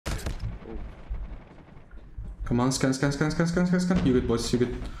Come on, scan. You good, boys, you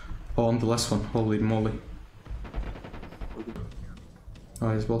good. Oh, on the last one. Holy moly.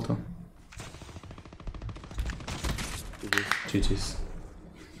 Oh, he's bolt on. GG's.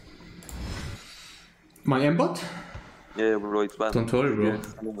 My aimbot? Yeah, bro, it's bad. Don't worry, bro.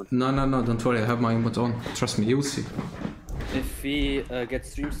 No, don't worry. I have my aimbot on. Trust me, you'll see. If we get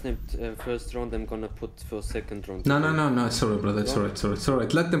stream sniped first round, I'm gonna put for second round. No, it's alright, brother. It's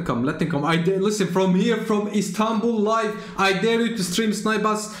alright. Let them come. Listen, from here, from Istanbul live, I dare you to stream snipe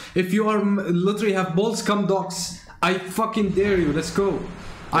us. If you are literally have balls, come dogs. I fucking dare you. Let's go.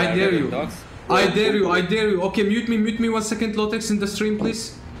 I dare you. I dare you. Okay, mute me 1 second, Lotex, in the stream,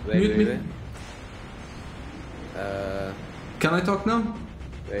 please. Mute me. Can I talk now?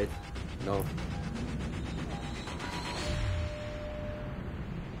 Wait. No.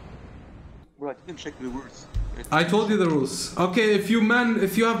 Bro, I didn't check the rules. I told you the rules. Okay, if you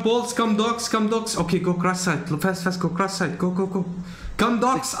have balls, come dogs. Okay, go cross side. Fast, go cross side. Go. Come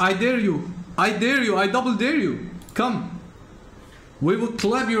dogs, I dare you. I double dare you. Come. We will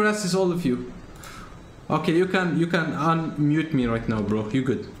clap your asses, all of you. Okay, you can unmute me right now, bro. You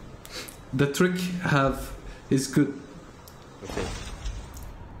good. The trick is good. Okay.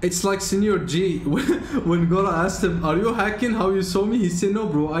 It's like Senior G when Gora asked him, "Are you hacking? How you saw me?" He said, "No,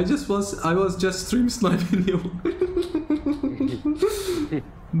 bro. I was just stream sniping you."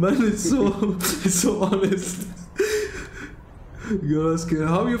 Man, it's so honest. Gora asked him,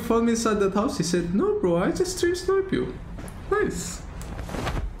 "How you found me inside that house?" He said, "No, bro. I just stream snipe you." Nice.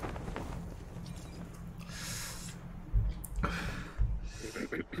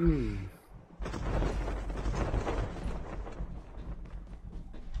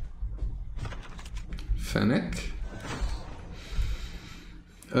 Fennec.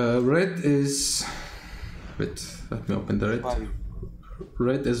 Red is... Wait, let me open the red.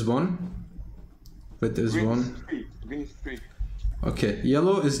 Red is 1. Red is Green 1. Is 3. Green is 3. Okay,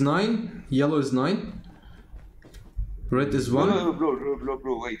 yellow is 9. Yellow is 9. Red is 1. No,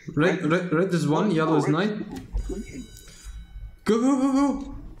 bro, wait. Red is 1, yellow is 9. Go.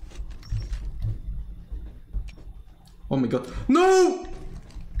 Oh my god. No!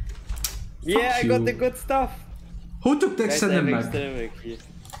 Yeah, I got the good stuff. Who took the extended mag?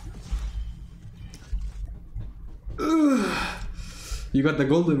 You got the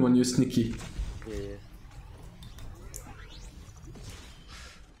golden one, you sneaky. Yeah.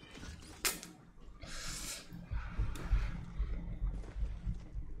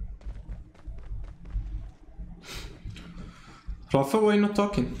 Rafa, why are you not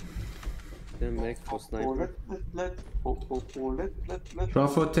talking? Make for sniper.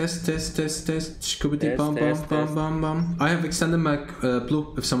 Rafa, test. Shkubity, bam. I have extended mag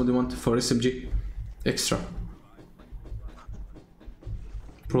blue if somebody wants for SMG. Extra.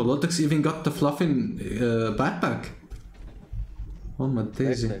 Bro, Lotex even got the fluffing backpack. Oh my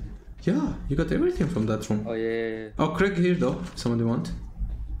daisy. Backpack. Yeah, you got everything from that room. Oh yeah. Oh, Craig here though. Somebody want?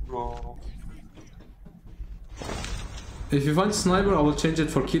 Bro. If you find sniper, I will change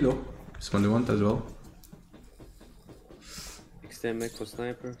it for kilo. Somebody want as well. Extend mag for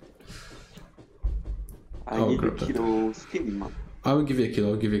sniper. I need a kilo skin, man. I will give you a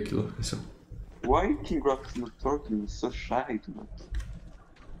kilo. So. Why KingRaf is not talking? He's so shy tonight.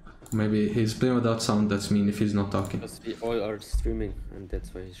 Maybe he's playing without sound, that's mean if he's not talking. Because we all are streaming and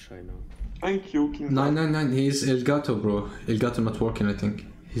that's why he's shy now. Thank you, KingRaf. 999, he's Elgato, bro. Elgato not working, I think.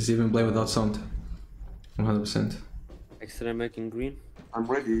 He's even playing without sound. 100%. Extra mag in green. I'm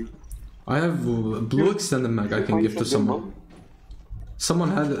ready. I have blue extended mag I can give to someone. Someone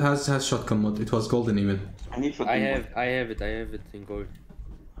has shotgun mod. It was golden even. I have it in gold.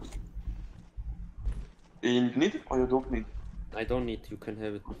 You need it or you don't need? I don't need, you can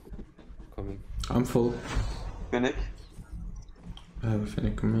have it coming. I'm full. Fennec? I have a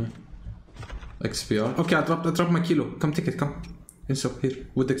Fennec on me. XPR. Okay, I dropped my kilo. Come take it, come. Inso, here.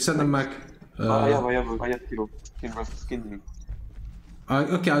 With the extended mag. I have kilo. KingRaf skin me.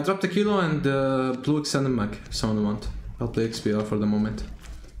 Okay, I dropped the kilo and blue extended mag if someone want. I'll play XPR for the moment.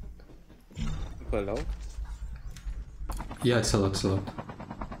 Allowed? Yeah, it's allowed.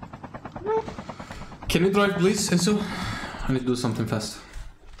 Can you drive please, Enzo? I need to do something fast.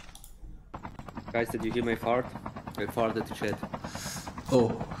 Guys, did you hear my fart? I farted to chat.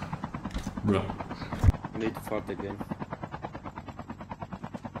 Oh. Bro. I need to fart again.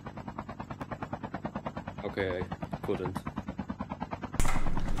 Okay, I couldn't.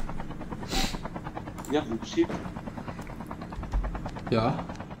 Yeah, the chip. Yeah?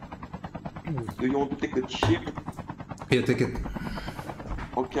 Do you want to take the chip? Here, take it.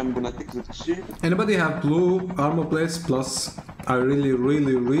 Okay, I'm gonna take the chip. Anybody have blue armor plates plus I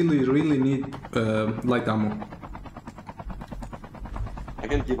really need light ammo. I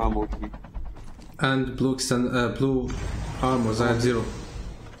can give ammo to you. And blue blue armors. I have 0.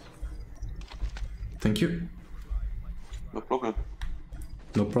 Thank you. No problem.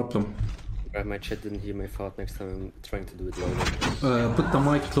 No problem. My chat didn't hear my fart. Next time I'm trying to do it louder. Put the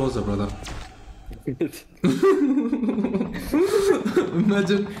mic closer, brother.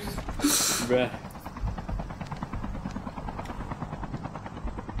 Imagine. Bruh.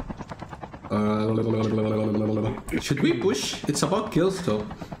 Should we push? It's about kills though.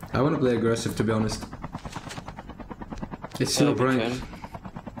 I want to play aggressive, to be honest. It's your brain.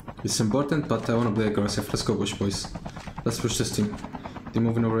 It's important, but I want to play aggressive. Let's go push, boys. Let's push this team. They're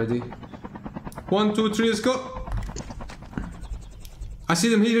moving already. 1, 2, 3, let's go. I see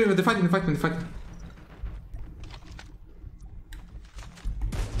them here. They're fighting.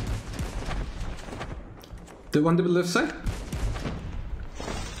 The one to the left side.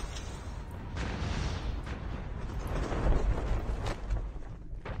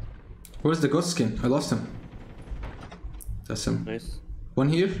 Where's the ghost skin? I lost him. That's him. Nice. One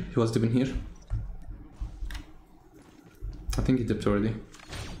here. He was dipping here. I think he dipped already.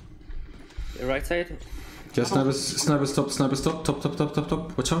 Right side. Yeah, snipers top.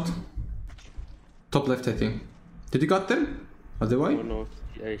 Top. Watch out. Top left, I think. Did you got them? Are they white? Oh no,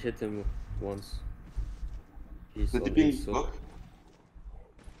 I hit him once. He's The on dipping his block.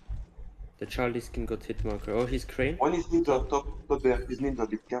 The Charlie skin got hit marker. Oh, he's crane. One is ninja top there. He's ninja,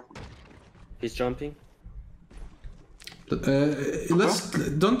 be careful. He's jumping. Let's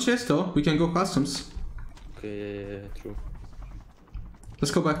don't chase though. We can go customs. Okay, yeah, true.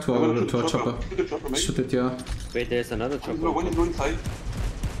 Let's go back to our chopper. Shoot the chopper, mate. Shoot it, yeah. Wait, there's another chopper. One is going inside.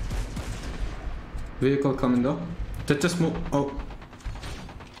 Vehicle coming though. That just moved. Oh.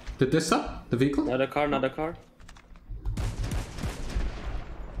 Did this stop? The vehicle? Another car.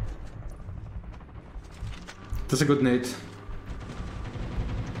 That's a good nade.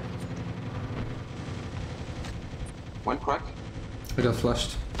 One crack. I got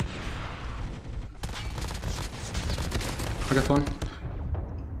flashed. I got one.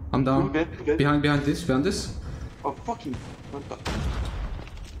 I'm down. Dead. Behind this. Oh, fucking. What the?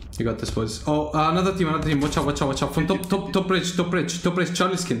 You got this, boys. Oh, another team. Watch out. From top bridge.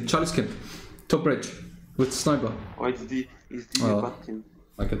 Charlie skin. Top bridge. With sniper. Oh, it's the bad team.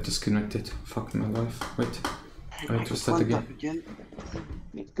 I got disconnected. Fuck my life. Wait. I have to start again.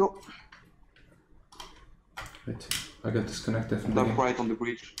 Let's go. Wait. I got disconnected from the Top game. right on the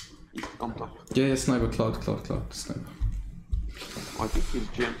bridge. He's on top. Yeah, sniper. Cloud. Sniper. Oh, I think he's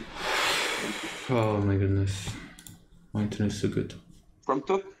jammed. Oh my goodness. My internet is so good. From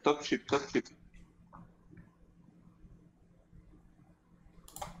top ship.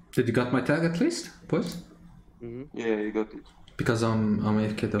 Did you got my tag at least, boys? Yeah, you got it. Because I'm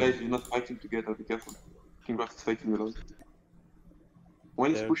AFK though. Guys, you're not fighting together, be careful. KingRaf is fighting alone.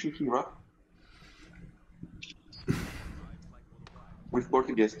 One is pushing KingRaf. With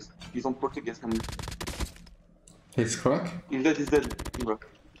Portuguese. He's on Portuguese coming. He's crack. He's dead. KingRaf.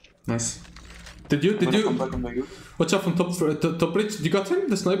 Nice. Did you? Come back on my group. Watch out from top bridge. You got him?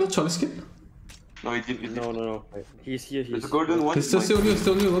 The sniper? Charlie skin? No, he didn't. No. He's here. There's a golden one. He's still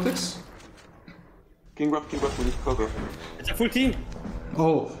new, LOTEX? KingRaf, we need cover. It's a full team.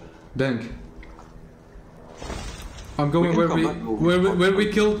 Oh, dang. I'm going where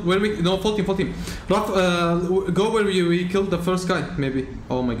we killed, no, full team. Raf, go where we killed the first guy, maybe.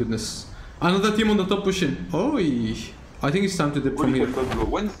 Oh my goodness. Another team on the top pushing. Oi. I think it's time to dip from here.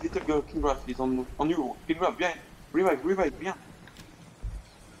 When is little girl KingRaf is on you? KingRaf, behind. Revive, behind.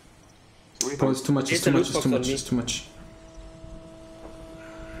 Bro, it's too much.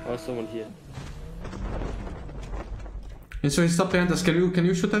 Oh, someone here. And so he stopped behind us. Can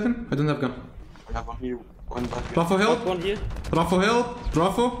you shoot at him? I don't have gun. I have on here. One back. Raffo, help! One here.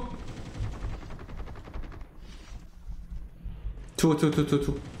 Raffo! Two.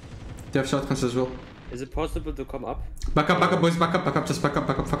 They have shotguns as well. Is it possible to come up? Back up, boys. Back up. Just back up.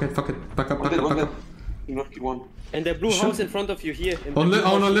 Fuck it. Back up. KingRaf, kill one. And the blue house in front of you here. On the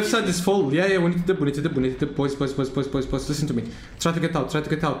left side is full. Yeah, we need to dip. Boys. Listen to me. Try to get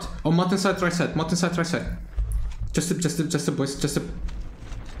out. On mountain side, right side. Just dip, boys. Just dip.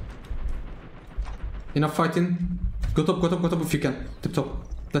 Enough fighting. Go top if you can. Tip top.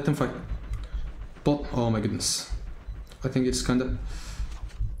 Let them fight. Bot. Oh my goodness. I think it's kinda.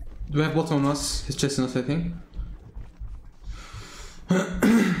 Do we have bottom on us? He's chasing us, I think.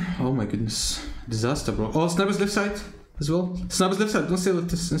 Oh my goodness. Disaster, bro. Oh, sniper's left side as well. Sniper's left side. Don't stay like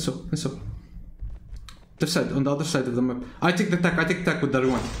this. Inso. Left side, on the other side of the map. I take the tag with the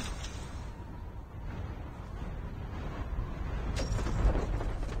rewind.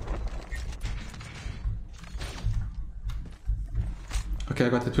 Okay, I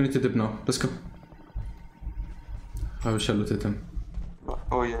got it. We need to dip now. Let's go. I wish I looted him.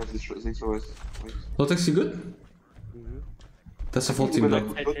 Oh yeah, this was. Lotex, you good? Mm-hmm. That's a full team now.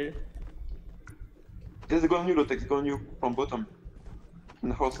 There's a go on you, Lotex, go on you from bottom. On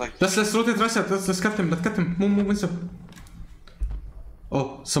the whole side. Let's rotate right side. Let's cut him. Let's cut him. Move, Inso.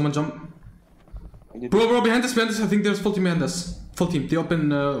 Oh, someone jump. Bro, behind us. I think there's full team behind us. Full team. They open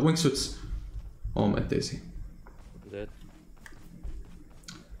wingsuits. Oh my daisy. Dead.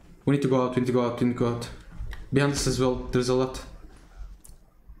 We need to go out. Behind us as well. There's a lot.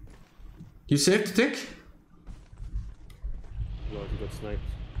 You safe to take? Lord, he got sniped.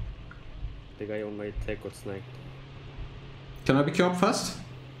 The guy on my tech got sniped. Can I pick you up fast?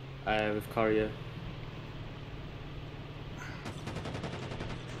 With Carrier.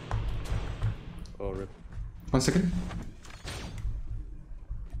 Oh, rip. 1 second.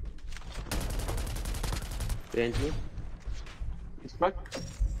 Behind you. It's back.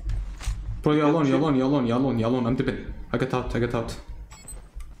 Bro, you're alone. I'm dipping. I get out.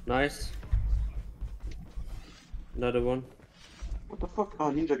 Nice. Another one. What the fuck?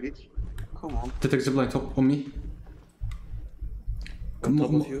 Oh, ninja glitch. Come on. They take the blind top on me. On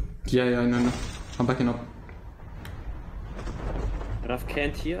top of you. Yeah, I know. I'm backing up. Raf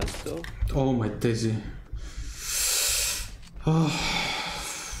can't hear us though. Oh my daisy. Oh.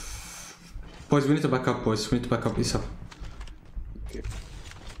 Boys, we need to back up, ASAP. Okay.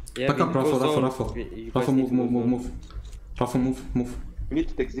 Yeah, Back up, Raffle. You guys Raffle, need to go zone. move. Raffle, move. We need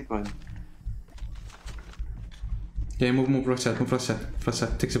to take zipline. Yeah, move right side,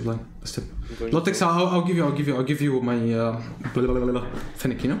 take zip line. Let's do. Lotex, zone. I'll give you my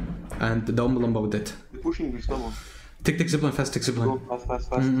Fennec, you know? And the Umbalumba with it. We're pushing with someone. Take zip line fast, Go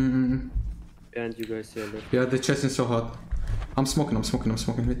fast. And you guys here left. Yeah, the chest is so hot. I'm smoking.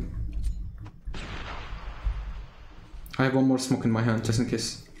 Wait. I have one more smoke in my hand, just in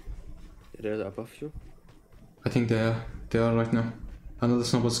case. They're above you. I think they are right now. Another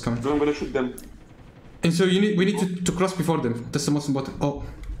snowball's coming. No, I'm gonna shoot them. And so we need to cross before them. That's the most important. Oh.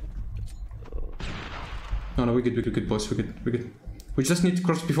 No, we're good, boys. We're good. We just need to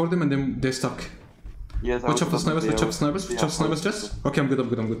cross before them and then they're stuck. Yes, Watch out for snipers, just. Okay, I'm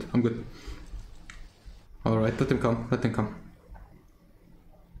good. Alright, let them come.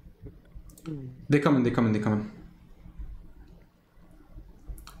 They coming.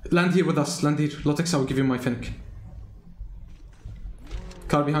 Land here with us, Lotex, I'll give you my Fennec.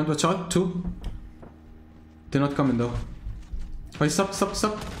 Car behind, watch out, 2. They're not coming though. Wait, stop.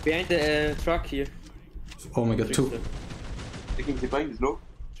 Behind the truck here. Oh my god, 2. Taking zipline is low.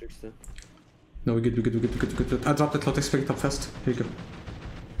 Trickster. No, we're good. I dropped it, Lotex, pick it up fast. Here you go.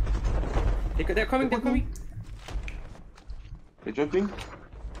 They're coming. They're jumping.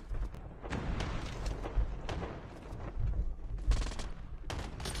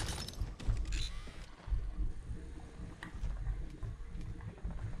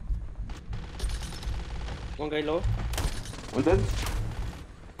 One guy low. One dead.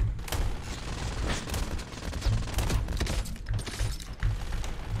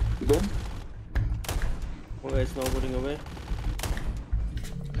 You dead? One guy is snowboarding away.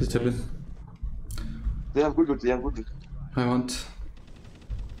 He's tipping. They have good loot.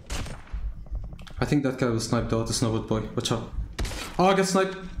 I think that guy was sniped out, the snowboard boy. Watch out. Oh, I got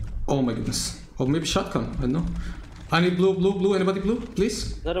sniped. Oh my goodness. Or maybe shotgun, I don't know. I need blue. Anybody blue,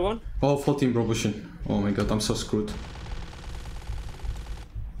 please? Another one. Oh, full team bro pushing. Oh my god, I'm so screwed.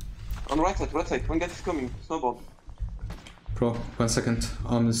 On right side. One guy is coming. Snowball. Bro, 1 second.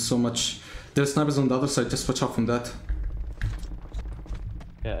 So much. There's snipers on the other side, just watch out from that.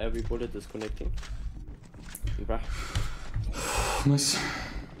 Yeah, every bullet is connecting. Bruh. Nice.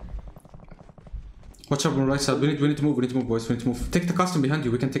 Watch out on the right side. We need to move, boys. We need to move. Take the custom behind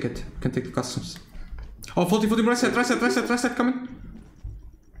you. We can take it. We can take the customs. Oh, 40, right side, coming.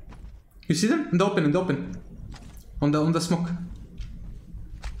 You see them? In the open. On the smoke.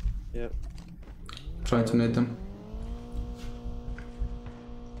 Yeah. Trying to nade them.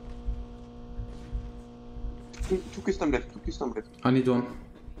 Two custom left. I need one.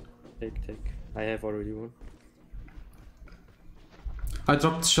 Take. I have already one. I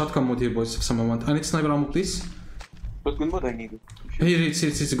dropped shotgun mode here, boys, if someone want. I need sniper ammo, please. What gun mod I need? Here,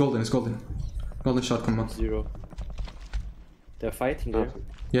 it's golden. Golden shotgun mod. 0. They're fighting there.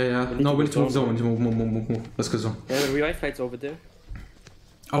 Yeah. No, we need to move zone. Move. Let's go zone. Yeah, the revive fights over there.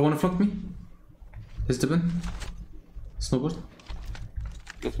 Oh, wanna flank me? Is the bin? Snowboard.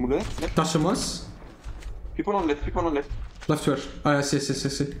 Let's move left. Touch them once. People on left. Left where? Ah, I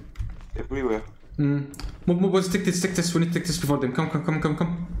see. Everywhere. Move, boys, take this. We need to take this before them.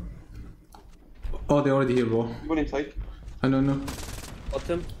 Come. Oh, they're already here, bro. People inside. I know.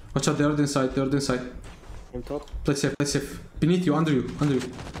 Bottom. Watch out, they're inside, they're inside. On top. Play safe, play safe. Beneath you, under you, under you.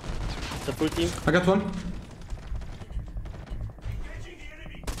 It's a full team. I got one.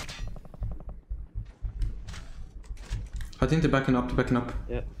 I think they're backing up, they're backing up.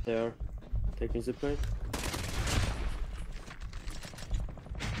 Yeah, they are. Taking zipline.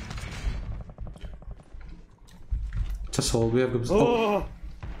 Just hold, we have good. Oh!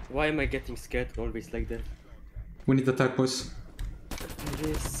 Why am I getting scared always like that? We need attack, boys. It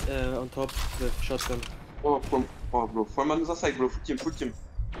is on top with shotgun. Oh, bro. From another side, bro. Full team.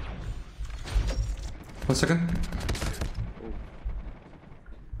 1 second.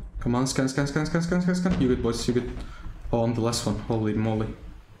 Come on, scan. You good, boys, you good. Oh, on the last one. Holy moly.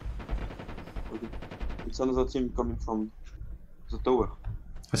 Okay. It's another team coming from the tower.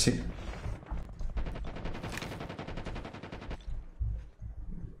 I see.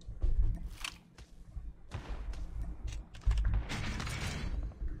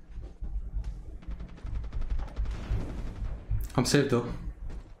 I'm safe though.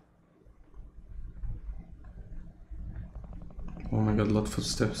 Oh my god, a lot of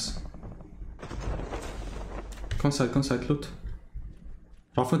footsteps. Come side, loot.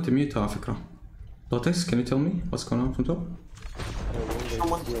 Rafa inte mute على فكرة. LOTEX, can you tell me what's going on from top?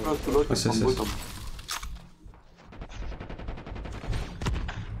 Someone is trying to load it from bottom.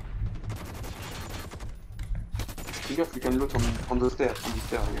 Kingraf, we can loot on the stairs,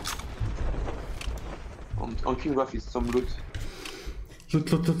 again. On Kingraf is some loot. Loot.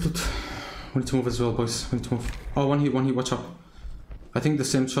 We need to move as well, boys. We need to move. Oh, one here, watch out. I think the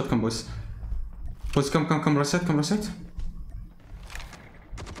same shotgun, boys. Boys, come right side,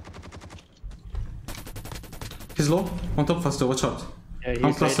 He's low. On top faster, watch out. Yeah,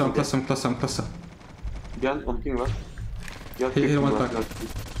 I'm cluster. Behind on Kingraf. He went back.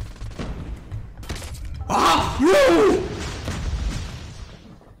 Ah! No!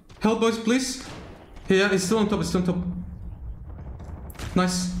 Help, boys, please. Yeah, he's still on top,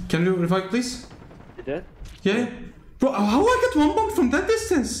 Nice. Can you revive, please? You dead? Yeah. Bro, how I get one bomb from that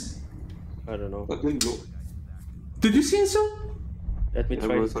distance? I don't know. That didn't blow. Did you see Inso? Let me Yeah,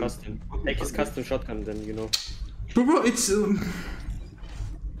 try bro, his sorry. custom. Take his custom shotgun then, you know. Bro, it's...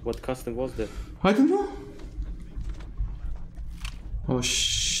 What custom was that? I don't know. Oh,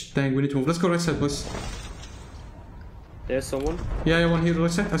 dang, we need to move. Let's go right side, boys. There's someone. Yeah, one here,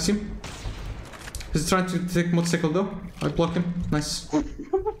 right side. I see him. He's trying to take motorcycle though. I block him. Nice.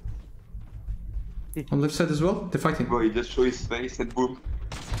 On left side as well. They're fighting. Bro, he just showed his face and boom.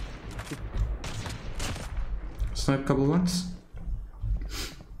 Snipe couple ones.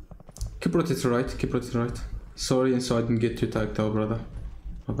 Keep rotating right. Sorry, and so I didn't get you tagged though, brother.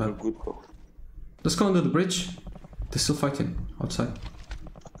 My bad. Good call. Let's go under the bridge. They're still fighting outside.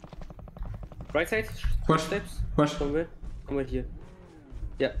 Right side? Where? Steps? Where? Somewhere here.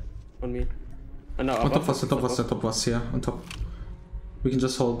 Yeah, on me. No, On top of us, yeah, on top. We can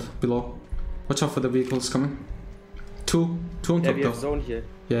just hold below. Watch out for the vehicles coming. Two on top Yeah, we have though. zone here.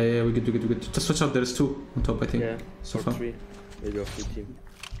 Yeah, we good. Just watch out, there's 2 on top, I think. Yeah, so or far. 3. Maybe a full team.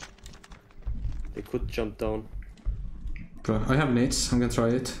 They could jump down. Bro, I have nades, I'm gonna try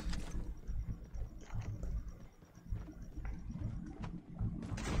it.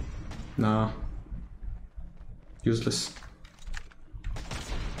 Nah. Useless.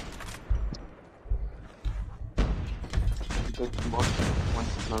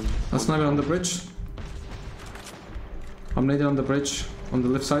 A sniper on the bridge. I'm nading on the bridge, on the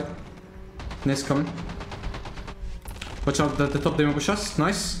left side. Nades coming. Watch out, the top they push us.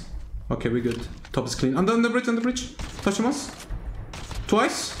 Nice. Okay, we're good. Top is clean. On the bridge. Touch him once.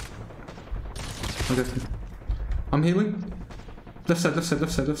 Twice. Okay. I'm healing. Left side.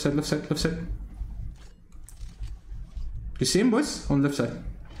 You see him, boys? On the left side.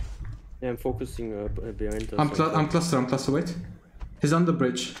 Yeah, I'm focusing behind us. I'm cluster, wait. He's on the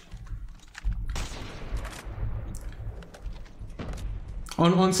bridge.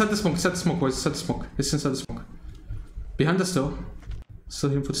 Set the smoke, boys, set the smoke. He's inside the smoke. Behind us though. Still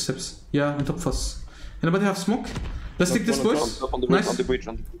hearing footsteps. Yeah, on top of us. Anybody have smoke? Let's take this, boys. Nice. On the bridge.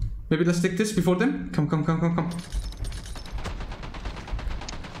 Maybe let's take this before them. Come. Come,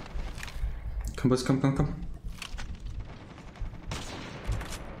 boys, come.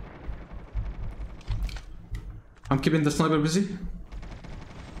 I'm keeping the sniper busy.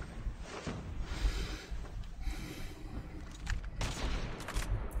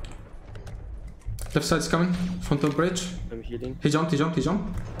 Left side's coming, front of bridge. I'm healing. He jumped.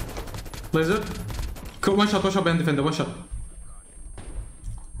 Laser. One shot behind defender, one shot.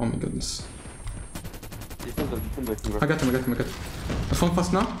 Oh my goodness. I got him. I found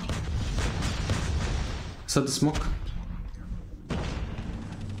fast now. Set the smoke.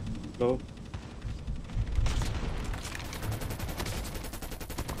 Low.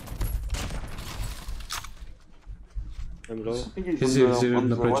 I'm low. I think he's He's here on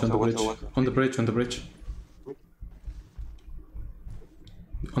the bridge, on the bridge. water. On the bridge, on the bridge.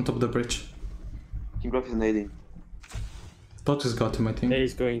 On top of the bridge. KingRaf is nading. Dot has got him, I think. Yeah,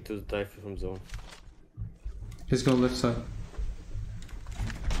 he's going to dive from zone. He's going left side.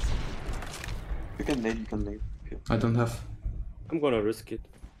 You can nade, you can nade. Okay. I don't have. I'm gonna risk it.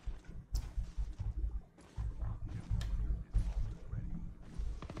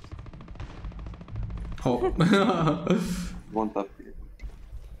 Oh. One tap.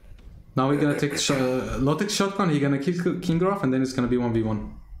 Now we're gonna take LOTEX shotgun, he's gonna kill KingRaf, and then it's gonna be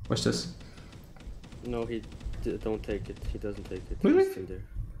 1v1. Watch this. No, he don't take it. He doesn't take it. Really? He's still there.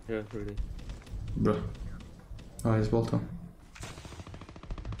 Yeah, really. Bruh. Oh, he's Bolton.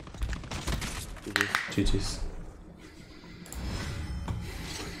 GG's.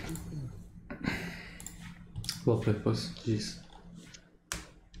 Well played, boys. GG's.